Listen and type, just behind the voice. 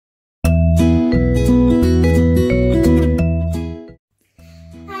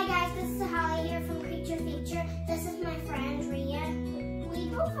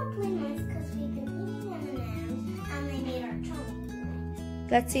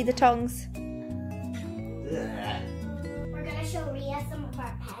Let's see the tongues. We're gonna show Rea some of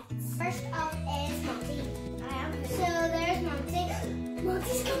our pets. First up is Monty. So there's Monty.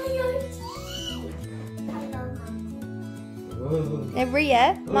 Monty's coming out. I love Monty.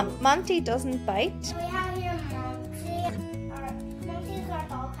 Rea, Monty doesn't bite. So we have here Monty. Monty is our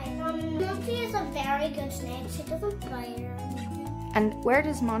ball python. Monty is a very good snake. She doesn't bite or anything. And where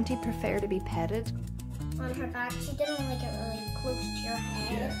does Monty prefer to be petted? On her back. She didn't like it really close to your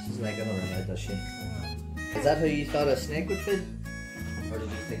head. Yeah, she's like on her head, does she? Is that how you thought a snake would fit? Or did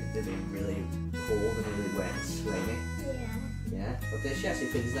you think they'd be really cold and really wet and slimy? Yeah. Yeah, but she actually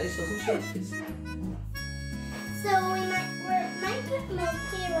feels nice, doesn't she? So we might put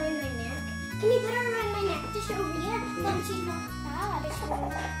Monty around my neck. Can you put her around my neck to show Rea that she's not bad?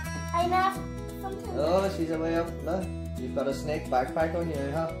 I know something. Oh, she's away up. Look, you've got a snake backpack on you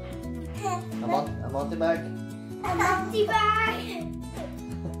now, huh? A Monty bag. A Monty bag.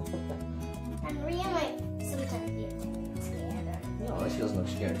 And Rea might sometimes be a bit scared. No, she doesn't look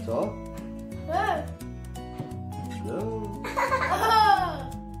scared at all. No.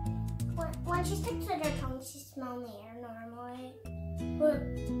 When she sticks out her tongue, she smells the air normally.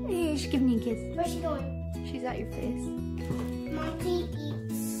 Hey, she's giving you a kiss. Where's she going? She's at your face. Monty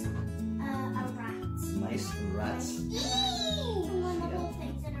eats a rat. Mice and rats. And one of the whole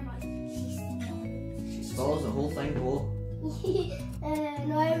things in her mouth. She swallows the whole thing whole.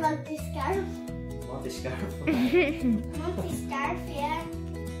 No, I want the scarf. Want the scarf? Monty scarf, yeah.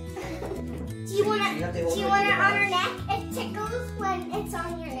 Do you want it on her neck? It tickles when it's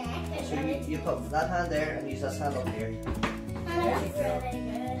on your neck. So you put that hand there and use this hand up here. That's really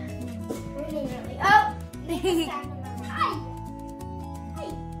good. Really. Oh! Hi!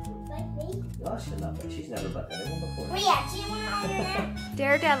 Like me? Oh, she's never bit anyone before. Rea, do you want it on your neck?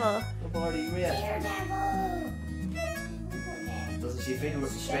 Daredevil. Good morning, Rea. Daredevil! Doesn't she feel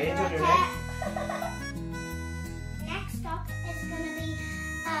strange on your neck? Next up is going to be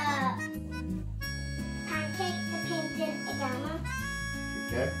Pancake the Painted Iguana.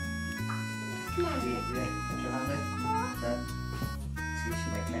 Good. Come on. Put your hand in. That. See, she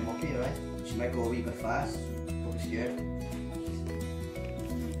might climb up here, right? She might go a wee bit fast. Don't be scared.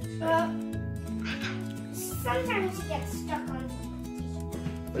 Sometimes you get stuck on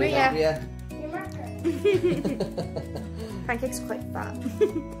Rea. your marker. Pancake's quite fat.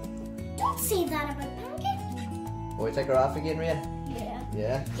 Don't say that about Pancake. Oh, we take her off again, Rea? Yeah.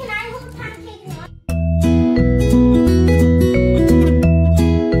 Yeah. Can I hold Pancake now?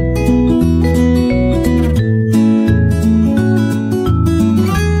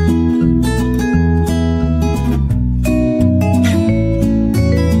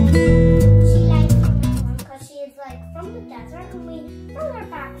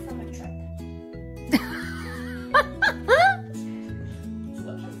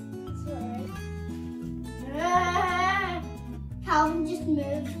 Calvin just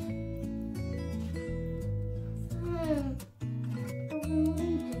moved.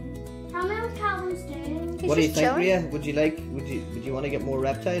 Tell me what Calvin's doing. What do you think, Rea? Would you want to get more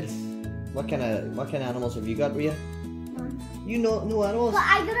reptiles? What kind of animals have you got, Rea? None. You know no animals? But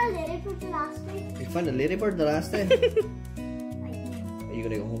I got a ladybird the last time. You found a ladybird the last time? Are you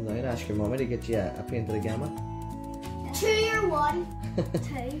gonna go home now and ask your mommy to get you a painted iguana? 2 or 1?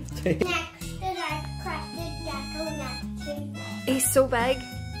 2. Next is our crested gecko Neptune. He's so big.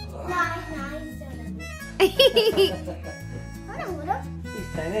 No, he's so little. I don't know. He's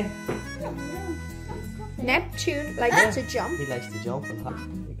tiny. Neptune likes to jump. He likes to jump and hop. There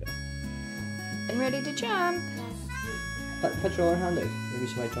you go. And ready to jump. Put your other hand out. Maybe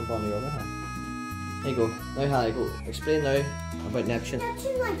she might jump on your other hand. There you go. Now, Halli, go. Explain now about Neptune.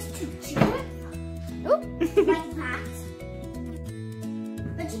 Neptune likes to jump. Oh. Like that.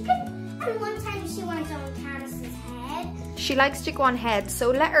 But you could. And one time she went on Candace's head. She likes to go on head, so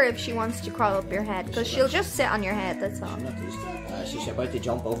let her if she wants to crawl up your head, because she'll just sit on your head, that's all. She's about to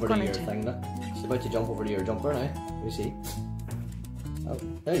jump over to your thing, look. She's about to jump over to your jumper now. You see? Oh,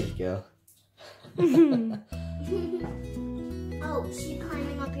 there you go. Oh, she's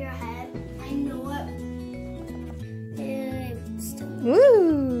climbing up your head. I know it.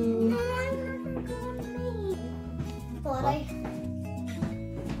 Woo! But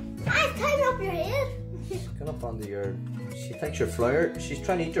I'm climbing up your head. She's going up onto your... She thinks your flower. She's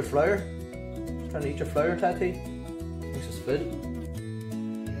trying to eat your flower. She's trying to eat your flower, Tatty. Thinks it's food.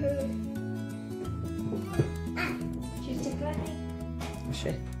 She's declining. Is she?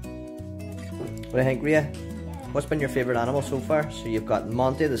 What do you think, Rea? What's been your favourite animal so far? So you've got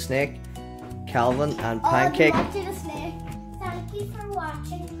Monty the snake, Calvin and Pancake. Monty the snake. Thank you for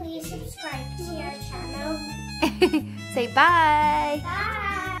watching. Please subscribe to our channel. Say bye. Bye.